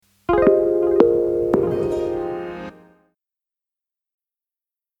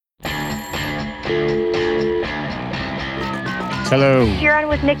Hello. You're on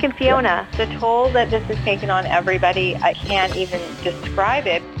with Nick and Fiona. The toll that this has taken on everybody, I can't even describe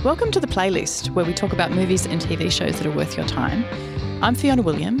it. Welcome to The Playlist, where we talk about movies and TV shows that are worth your time. I'm Fiona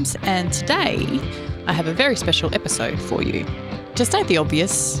Williams, and today I have a very special episode for you. To state the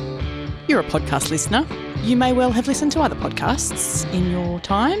obvious, you're a podcast listener. You may well have listened to other podcasts in your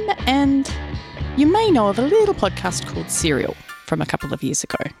time, and you may know of a little podcast called Serial from a couple of years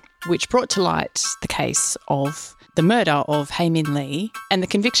ago, which brought to light the case of the murder of Hae Min Lee and the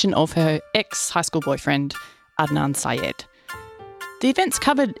conviction of her ex-high school boyfriend, Adnan Syed. The events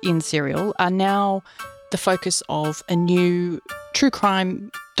covered in Serial are now the focus of a new true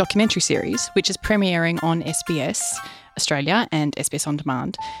crime documentary series, which is premiering on SBS Australia and SBS On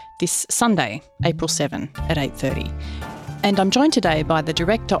Demand this Sunday, April 7 at 8:30. And I'm joined today by the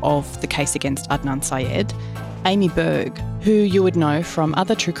director of the Case Against Adnan Syed, Amy Berg, who you would know from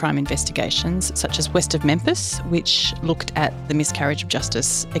other true crime investigations such as West of Memphis, which looked at the miscarriage of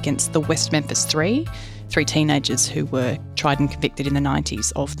justice against the West Memphis three teenagers who were tried and convicted in the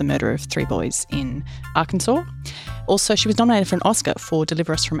 90s of the murder of 3 boys in Arkansas. Also, she was nominated for an Oscar for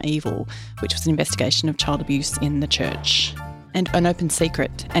Deliver Us from Evil, which was an investigation of child abuse in the church, and An Open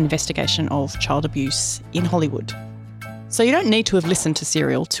Secret, an investigation of child abuse in Hollywood. So you don't need to have listened to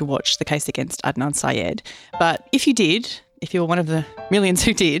Serial to watch the Case Against Adnan Syed, but if you did, if you were one of the millions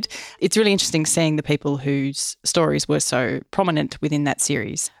who did, it's really interesting seeing the people whose stories were so prominent within that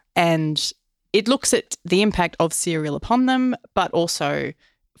series. And it looks at the impact of Serial upon them, but also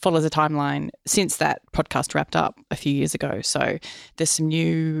follows a timeline since that podcast wrapped up a few years ago. So there's some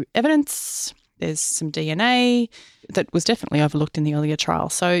new evidence, there's some DNA that was definitely overlooked in the earlier trial.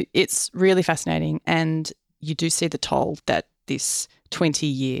 So it's really fascinating, and you do see the toll that this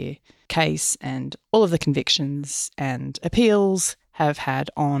 20-year case and all of the convictions and appeals have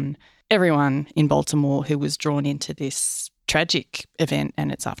had on everyone in Baltimore who was drawn into this tragic event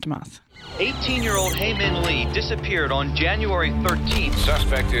and its aftermath. 18-year-old Hae Min Lee disappeared on January 13th.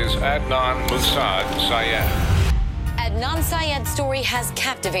 Suspect is Adnan Syed. Adnan Syed's story has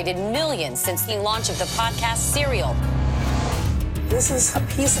captivated millions since the launch of the podcast Serial. This is a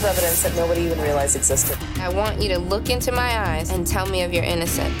piece of evidence that nobody even realized existed. I want you to look into my eyes and tell me of your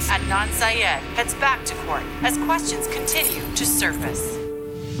innocence. Adnan Syed heads back to court as questions continue to surface.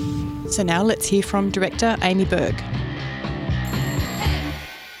 So now let's hear from director Amy Berg.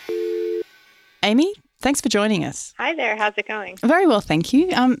 Amy, thanks for joining us. Hi there. How's it going? Very well, thank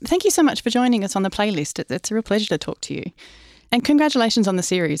you. Thank you so much for joining us on the playlist. It's a real pleasure to talk to you. And congratulations on the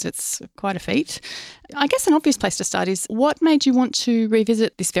series. It's quite a feat. I guess an obvious place to start is what made you want to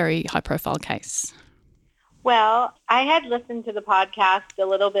revisit this very high-profile case? Well, I had listened to the podcast a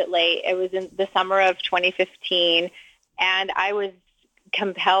little bit late. It was in the summer of 2015, and I was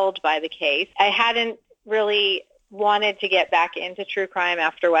compelled by the case. I hadn't really wanted to get back into true crime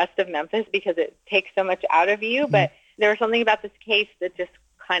after West of Memphis because it takes so much out of you, but there was something about this case that just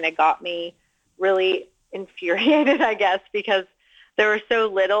kind of got me really infuriated, I guess, because there was so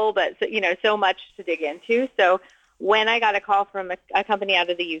little, but so much to dig into. So when I got a call from a company out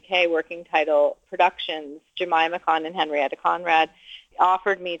of the UK, Working Title Productions, Jemima Khan and Henrietta Conrad,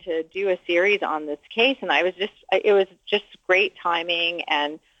 offered me to do a series on this case, and it was just great timing.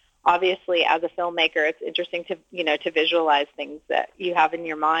 And obviously, as a filmmaker, it's interesting to visualize things that you have in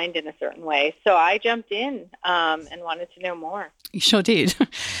your mind in a certain way. So I jumped in and wanted to know more. You sure did.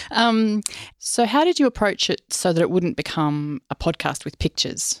 So how did you approach it so that it wouldn't become a podcast with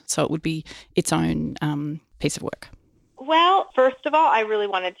pictures, so it would be its own piece of work? Well, first of all, I really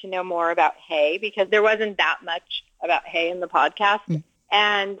wanted to know more about Hae because there wasn't that much about Hae in the podcast.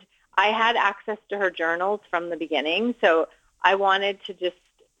 And I had access to her journals from the beginning, so I wanted to just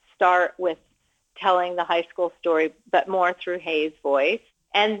start with telling the high school story, but more through Hae's voice.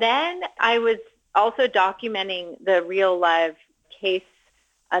 And then I was also documenting the real live case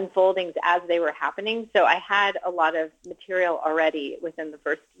unfoldings as they were happening. So I had a lot of material already within the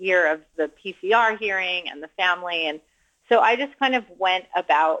first year of the PCR hearing and the family. And so I just kind of went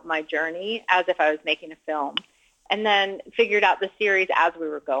about my journey as if I was making a film, and then figured out the series as we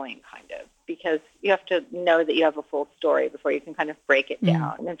were going, kind of, because you have to know that you have a full story before you can kind of break it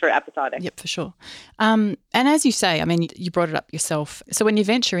down and for episodic. Yep, for sure. And as you say, I mean, you brought it up yourself. So when you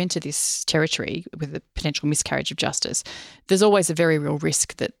venture into this territory with a potential miscarriage of justice, there's always a very real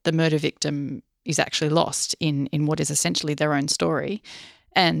risk that the murder victim is actually lost in what is essentially their own story.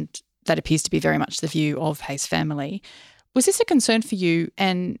 And that appears to be very much the view of Hae's family. Was this a concern for you,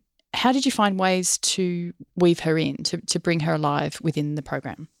 and how did you find ways to weave her in, to bring her alive within the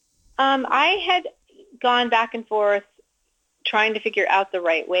program? I had gone back and forth trying to figure out the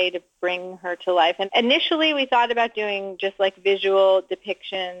right way to bring her to life. And initially we thought about doing just like visual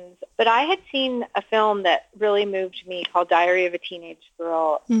depictions, but I had seen a film that really moved me called Diary of a Teenage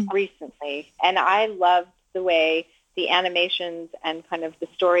Girl recently, and I loved the way the animations and kind of the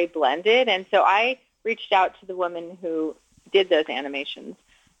story blended. And so I reached out to the woman who did those animations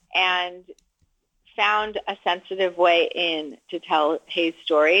and found a sensitive way in to tell Hay's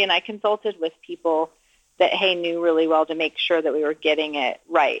story. And I consulted with people that Hay knew really well to make sure that we were getting it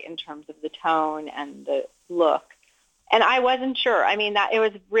right in terms of the tone and the look. And I wasn't sure. I mean, that it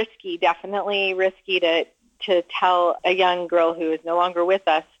was risky, definitely risky to tell a young girl who is no longer with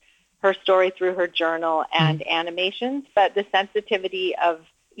us her story through her journal and animations. But the sensitivity of,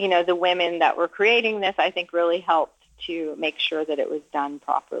 the women that were creating this, I think really helped to make sure that it was done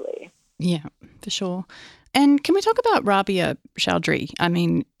properly. Yeah, for sure. And can we talk about Rabia Chaudhry? I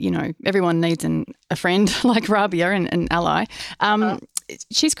mean, everyone needs a friend like Rabia, an ally.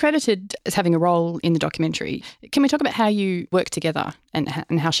 She's credited as having a role in the documentary. Can we talk about how you worked together and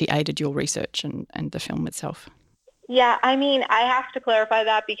how she aided your research and the film itself? Yeah, I mean, I have to clarify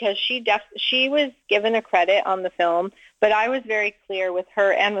that because she was given a credit on the film, but I was very clear with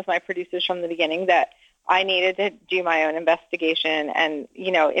her and with my producers from the beginning that I needed to do my own investigation, and,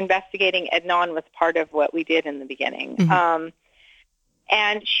 investigating Adnan was part of what we did in the beginning.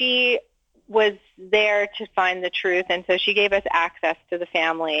 And she was there to find the truth, and so she gave us access to the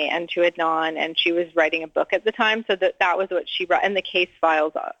family and to Adnan, and she was writing a book at the time, so that was what she brought. And the case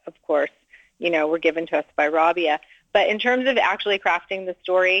files, of course, were given to us by Rabia. But in terms of actually crafting the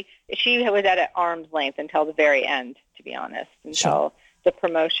story, she was at arm's length until the very end, to be honest, until the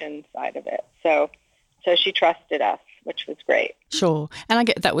promotion side of it. So she trusted us, which was great. Sure. And I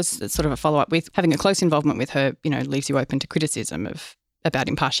get that was sort of a follow-up with having a close involvement with her, leaves you open to criticism about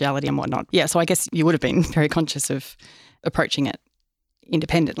impartiality and whatnot. Yeah, so I guess you would have been very conscious of approaching it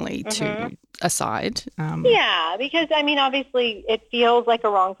independently to a side. Yeah, because, obviously it feels like a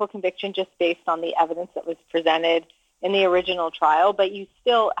wrongful conviction just based on the evidence that was presented in the original trial, but you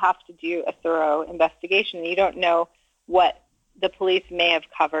still have to do a thorough investigation. You don't know what the police may have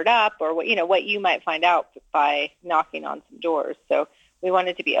covered up or what you might find out by knocking on some doors. So we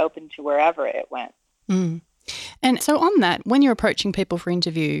wanted to be open to wherever it went. And so on that, when you're approaching people for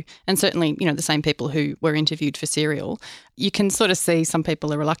interview, and certainly, the same people who were interviewed for Serial, you can sort of see some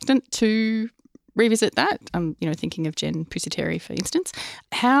people are reluctant to revisit that. Thinking of Jen Pusateri, for instance.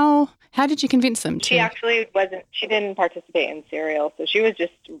 How did you convince them to? She actually she didn't participate in Serial, so she was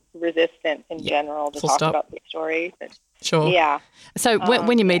just resistant in general to talk about the story. But, sure. Yeah. So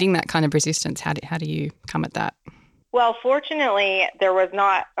when you're meeting that kind of resistance, how do you come at that? Well, fortunately, there was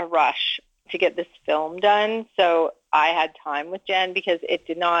not a rush to get this film done, so I had time with Jen because it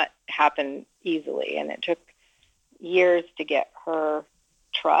did not happen easily, and it took years to get her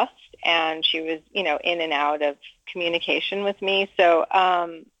trust, and she was, in and out of communication with me. So,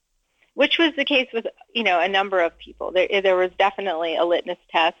 which was the case with, a number of people. There was definitely a litmus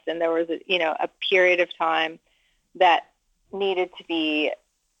test, and there was, a period of time that the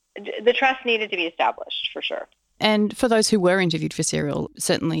trust needed to be established for sure. And for those who were interviewed for Serial,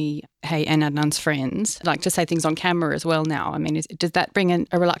 certainly Hay and Adnan's friends like to say things on camera as well now. I mean, does that bring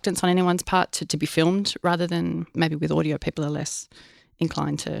a reluctance on anyone's part to be filmed rather than maybe with audio people are less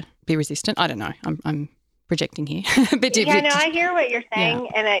inclined to be resistant? I don't know. I'm projecting here. I hear what you're saying,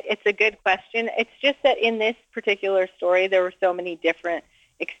 and it's a good question. It's just that in this particular story, there were so many different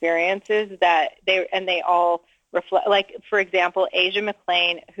experiences that they all reflect. Like, for example, Asia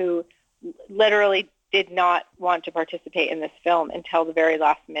McClain, who literally did not want to participate in this film until the very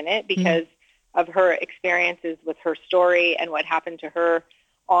last minute because of her experiences with her story and what happened to her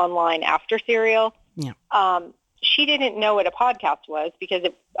online after Serial. Yeah. She didn't know what a podcast was because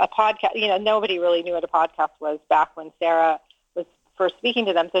a podcast, nobody really knew what a podcast was back when Sarah was first speaking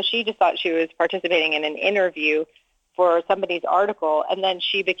to them. So she just thought she was participating in an interview for somebody's article, and then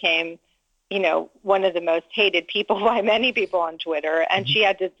she became one of the most hated people by many people on Twitter, and she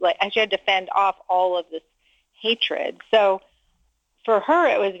had to fend off all of this hatred. So for her,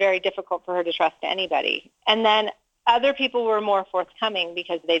 it was very difficult for her to trust anybody. And then other people were more forthcoming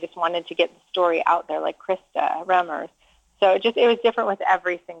because they just wanted to get the story out there, like Krista Remmers. So it was different with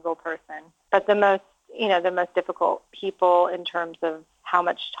every single person. But the most difficult people in terms of how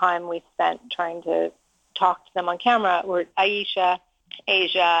much time we spent trying to talk to them on camera were Aisha,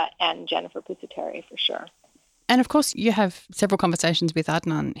 Asia, and Jennifer Pusateri for sure. And of course, you have several conversations with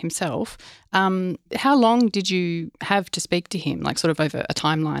Adnan himself. How long did you have to speak to him, like sort of over a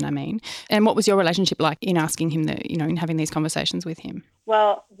timeline, I mean? And what was your relationship like in asking him in having these conversations with him?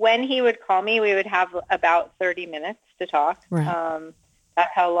 Well, when he would call me, we would have about 30 minutes to talk. Right.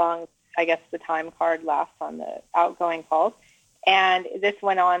 That's how long, I guess, the time card lasts on the outgoing calls. And this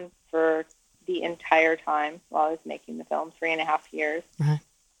went on for the entire time while I was making the film, 3.5 years. Right.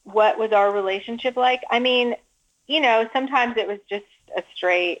 What was our relationship like? I mean, sometimes it was just a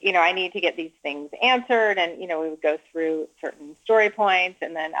straight, I need to get these things answered, and, we would go through certain story points,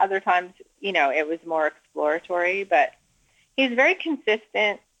 and then other times, it was more exploratory, but he was very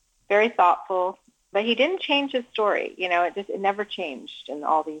consistent, very thoughtful, but he didn't change his story. It never changed in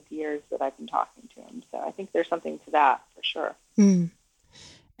all these years that I've been talking to him. So I think there's something to that for sure. Mm.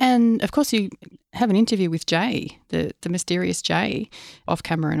 And, of course, you have an interview with Jay, the mysterious Jay, off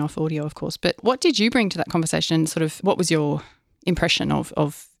camera and off audio, of course. But what did you bring to that conversation? Sort of what was your impression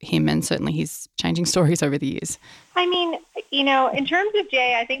of him and certainly his changing stories over the years? I mean, in terms of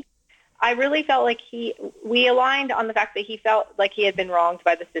Jay, I think I really felt like we aligned on the fact that he felt like he had been wronged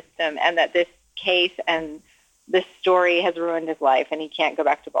by the system and that this case and this story has ruined his life and he can't go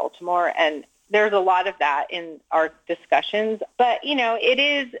back to Baltimore. And there's a lot of that in our discussions. But, it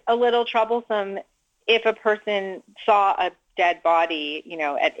is a little troublesome if a person saw a dead body,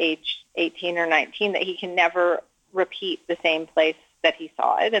 at age 18 or 19, that he can never repeat the same place that he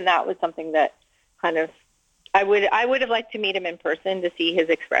saw it. And that was something that kind of, I would have liked to meet him in person to see his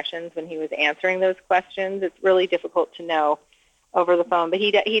expressions when he was answering those questions. It's really difficult to know over the phone. But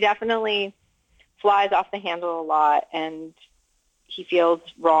he definitely flies off the handle a lot, and he feels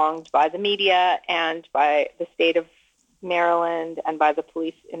wronged by the media and by the state of Maryland and by the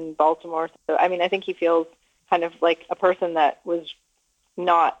police in Baltimore. So, I mean, I think he feels kind of like a person that was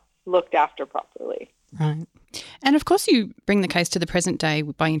not looked after properly. Right. And, of course, you bring the case to the present day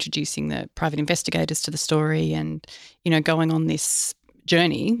by introducing the private investigators to the story and, going on this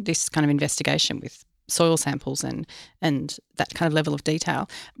journey, this kind of investigation with soil samples and that kind of level of detail.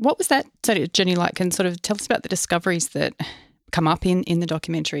 What was that sort of journey like? And sort of tell us about the discoveries that come up in the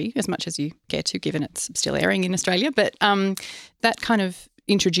documentary as much as you care to, given it's still airing in Australia, but that kind of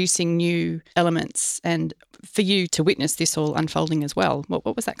introducing new elements and for you to witness this all unfolding as well.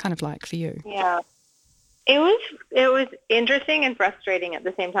 What was that kind of like for you? Yeah. It was interesting and frustrating at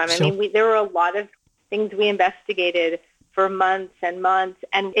the same time. Sure. I mean, there were a lot of things we investigated for months and months,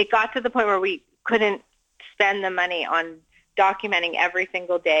 and it got to the point where we couldn't spend the money on documenting every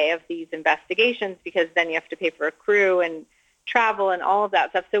single day of these investigations because then you have to pay for a crew and travel and all of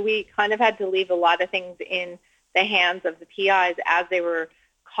that stuff. So we kind of had to leave a lot of things in the hands of the PIs as they were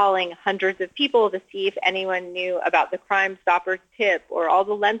calling hundreds of people to see if anyone knew about the Crime Stoppers tip or all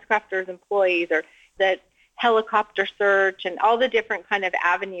the LensCrafters employees or the helicopter search and all the different kind of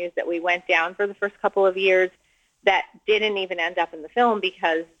avenues that we went down for the first couple of years that didn't even end up in the film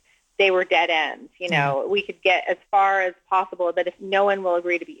because they were dead ends. We could get as far as possible, but if no one will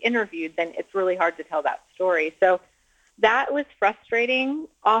agree to be interviewed, then it's really hard to tell that story. So that was frustrating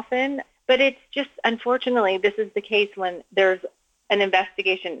often, but it's just, unfortunately, this is the case when there's an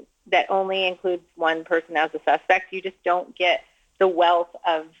investigation that only includes one person as a suspect. You just don't get the wealth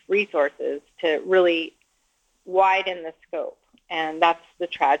of resources to really widen the scope. And that's the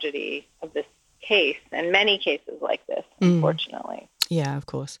tragedy of this case and many cases like this, unfortunately. Yeah, of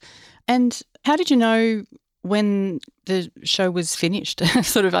course. And how did you know when the show was finished?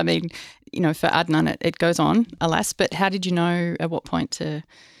 Sort of, I mean, for Adnan, it goes on, alas, but how did you know at what point to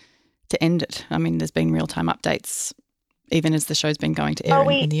end it? I mean, there's been real-time updates even as the show's been going to air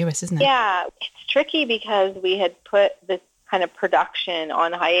in the US, isn't it? Yeah, it's tricky because we had put this kind of production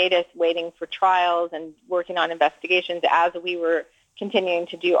on hiatus waiting for trials and working on investigations as we were continuing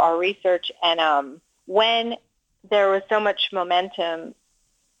to do our research. And when there was so much momentum,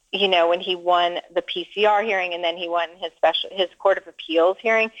 when he won the PCR hearing and then he won his Court of Appeals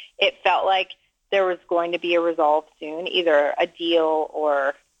hearing, it felt like there was going to be a resolve soon, either a deal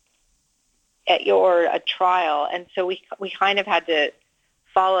or a trial. And so we kind of had to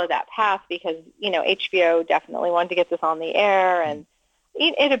follow that path because, HBO definitely wanted to get this on the air, and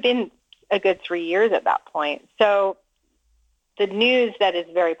it had been a good 3 years at that point. So the news that is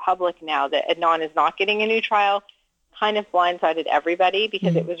very public now that Adnan is not getting a new trial kind of blindsided everybody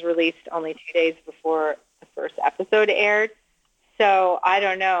because it was released only 2 days before the first episode aired. So I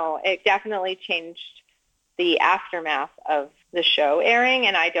don't know. It definitely changed the aftermath of the show airing,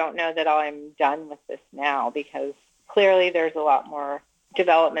 and I don't know that I'm done with this now because clearly there's a lot more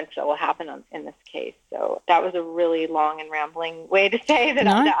developments that will happen in this case. So that was a really long and rambling way to say that,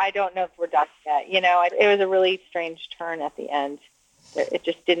 that I don't know if we're done yet. It was a really strange turn at the end. It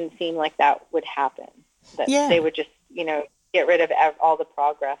just didn't seem like that would happen, that they would just, get rid of all the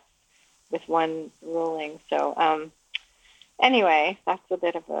progress with one ruling. So anyway, that's a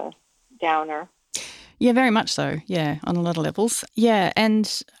bit of a downer. Yeah, very much so. Yeah, on a lot of levels. Yeah, and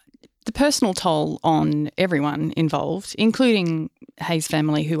the personal toll on everyone involved, including Hayes'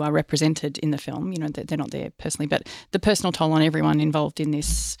 family who are represented in the film, they're not there personally, but the personal toll on everyone involved in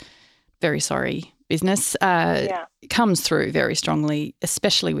this very sorry business comes through very strongly,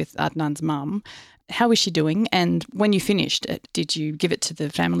 especially with Adnan's mum. How is she doing? And when you finished it, did you give it to the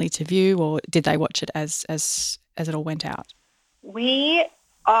family to view, or did they watch it as it all went out? We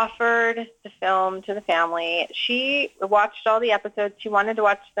offered the film to the family. She watched all the episodes. She wanted to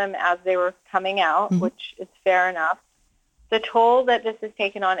watch them as they were coming out, which is fair enough. The toll that this has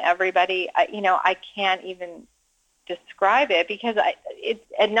taken on everybody, I can't even describe it, because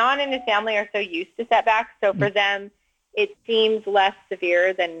Adnan and his family are so used to setbacks. So for them, it seems less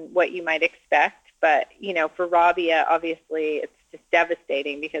severe than what you might expect. But, for Rabia, obviously, it's just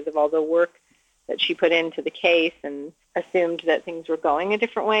devastating because of all the work that she put into the case and assumed that things were going a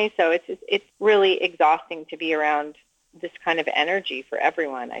different way. So it's really exhausting to be around this kind of energy for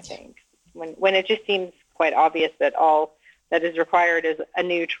everyone, I think, when it just seems quite obvious that all that is required is a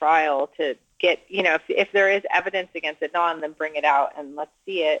new trial to get, if there is evidence against Adnan, then bring it out and let's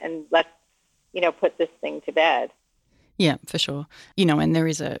see it and let's, put this thing to bed. Yeah, for sure. And there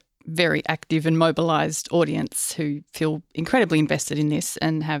is a very active and mobilised audience who feel incredibly invested in this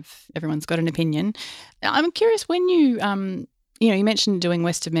and everyone's got an opinion. I'm curious, when you mentioned doing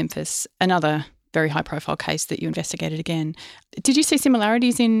West of Memphis, another very high-profile case that you investigated again. Did you see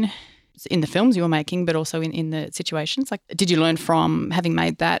similarities in the films you were making, but also in the situations? Like, did you learn from having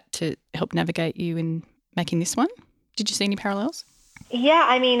made that to help navigate you in making this one? Did you see any parallels?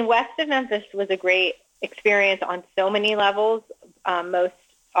 Yeah, West of Memphis was a great experience on so many levels. Most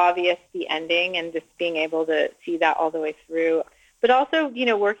obvious, the ending, and just being able to see that all the way through. But also,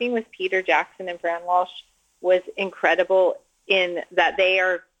 working with Peter Jackson and Fran Walsh was incredible in that they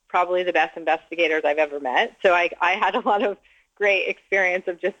are probably the best investigators I've ever met. So I had a lot of great experience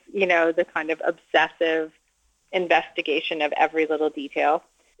of just, the kind of obsessive investigation of every little detail.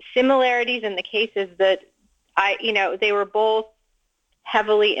 Similarities in the cases that they were both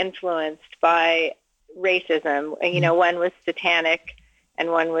heavily influenced by racism. One was satanic and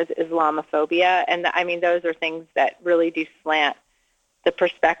one was Islamophobia. And those are things that really do slant the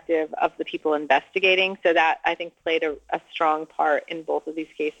perspective of the people investigating. So that, I think, played a strong part in both of these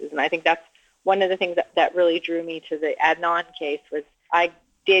cases. And I think that's one of the things that really drew me to the Adnan case, was I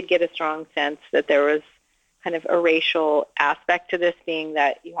did get a strong sense that there was kind of a racial aspect to this, being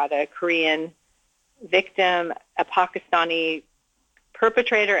that you had a Korean victim, a Pakistani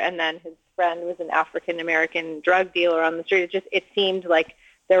perpetrator, and then his friend was an African-American drug dealer on the street. It seemed like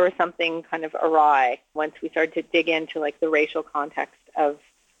there was something kind of awry once we started to dig into the racial context of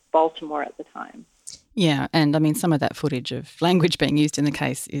Baltimore at the time. Yeah, and some of that footage of language being used in the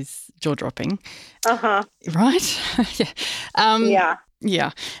case is jaw-dropping. Right? Yeah.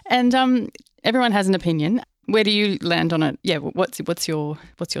 Yeah. And everyone has an opinion. Where do you land on it? Yeah, what's your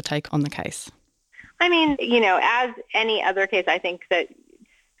take on the case? As any other case, I think that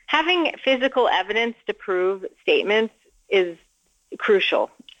having physical evidence to prove statements is crucial.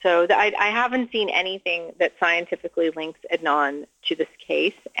 So I haven't seen anything that scientifically links Adnan to this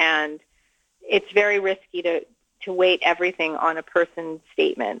case, and it's very risky to weight everything on a person's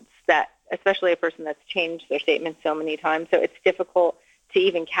statements, especially a person that's changed their statements so many times. So it's difficult to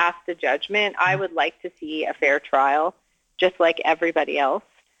even cast a judgment. I would like to see a fair trial, just like everybody else,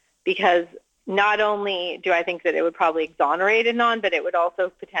 because not only do I think that it would probably exonerate Adnan, but it would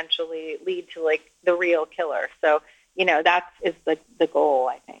also potentially lead to the real killer. So, that is the goal,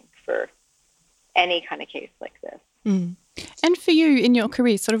 I think, for any kind of case like this. Mm. And for you in your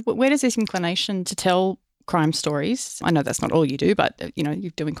career, sort of, where does this inclination to tell crime stories, I know that's not all you do, but,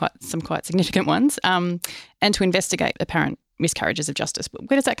 you're doing some quite significant ones, and to investigate apparent miscarriages of justice, but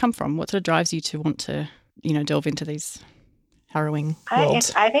where does that come from? What sort of drives you to want to, delve into these harrowing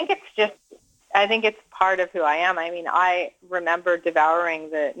worlds? I think it's part of who I am. I remember devouring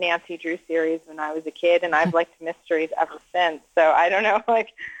the Nancy Drew series when I was a kid, and I've liked mysteries ever since. So I don't know,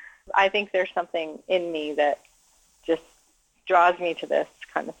 I think there's something in me that just draws me to this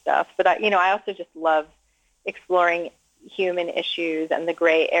kind of stuff. But I also just love exploring human issues and the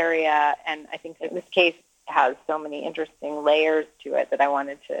gray area, and I think that this case has so many interesting layers to it that I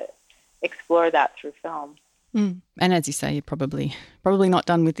wanted to explore that through film. And as you say, you're probably not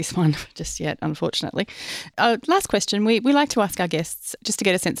done with this one just yet, unfortunately. Last question. We like to ask our guests just to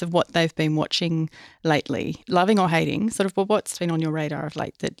get a sense of what they've been watching lately, loving or hating, sort of what's been on your radar of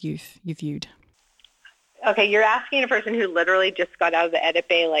late that you've viewed. Okay, you're asking a person who literally just got out of the edit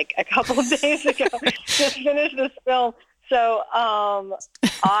bay like a couple of days ago, just finished this film. So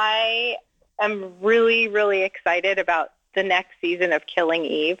I am really, really excited about the next season of Killing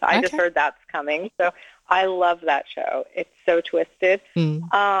Eve. I just heard that's coming. So I love that show. It's so twisted.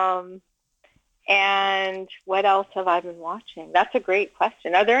 And what else have I been watching? That's a great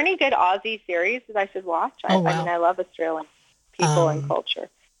question. Are there any good Aussie series that I should watch? I mean, I love Australian people and culture.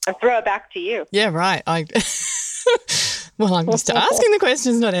 I'll throw it back to you. Yeah, right. Well, I'm just asking the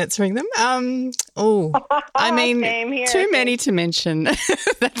questions, not answering them. I mean, too many to mention.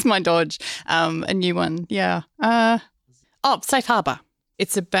 That's my dodge. A new one, yeah. Safe Harbour.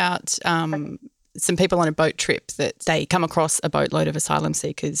 It's about some people on a boat trip that they come across a boatload of asylum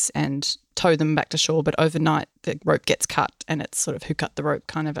seekers and tow them back to shore, but overnight the rope gets cut and it's sort of who cut the rope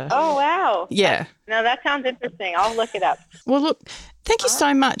kind of a... Oh, wow. Yeah. No, that sounds interesting. I'll look it up. Well, look, thank you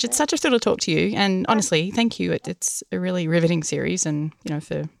so much. It's such a thrill to talk to you. And honestly, thank you. It's a really riveting series and,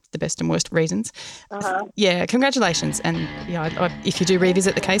 for the best and worst reasons. Yeah, congratulations. And if you do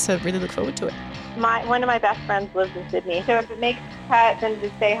revisit the case, I really look forward to it. One of my best friends lives in Sydney. So if it makes the cut, then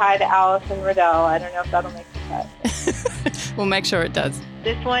just say hi to Alison Riddell. I don't know if that'll make the cut. We'll make sure it does.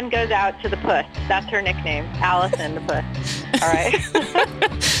 This one goes out to the puss. That's her nickname, Allison the puss. All right.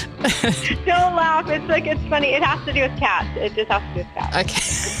 Don't laugh. It's funny. It has to do with cats. It just has to do with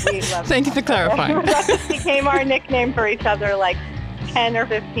cats. Okay. Thank you for clarifying. That became our nickname for each other 10 or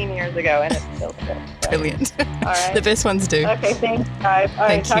 15 years ago, and it's still good. So. Brilliant. All right. The best ones do. Okay, thanks, guys. All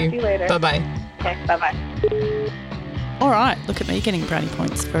right, talk to you later. Bye-bye. Okay, bye-bye. All right, look at me getting brownie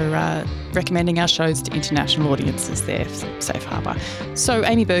points for recommending our shows to international audiences there, Safe Harbour. So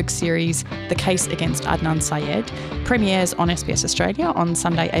Amy Berg's series, The Case Against Adnan Syed, premieres on SBS Australia on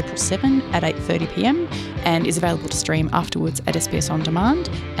Sunday, April 7 at 8:30pm and is available to stream afterwards at SBS On Demand.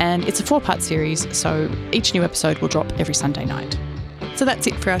 And it's a 4-part series, so each new episode will drop every Sunday night. So that's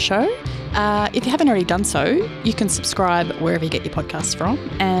it for our show. If you haven't already done so, you can subscribe wherever you get your podcasts from.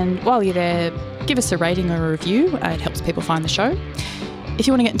 And while you're there, give us a rating or a review. It helps people find the show. If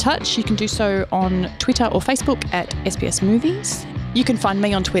you want to get in touch, you can do so on Twitter or Facebook at SBS Movies. You can find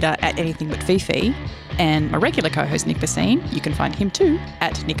me on Twitter at Anything But Fifi. And my regular co-host, Nick Bassine, you can find him too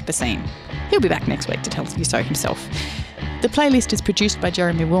at Nick Bassine. He'll be back next week to tell you so himself. The playlist is produced by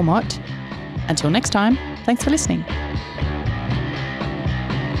Jeremy Wilmot. Until next time, thanks for listening.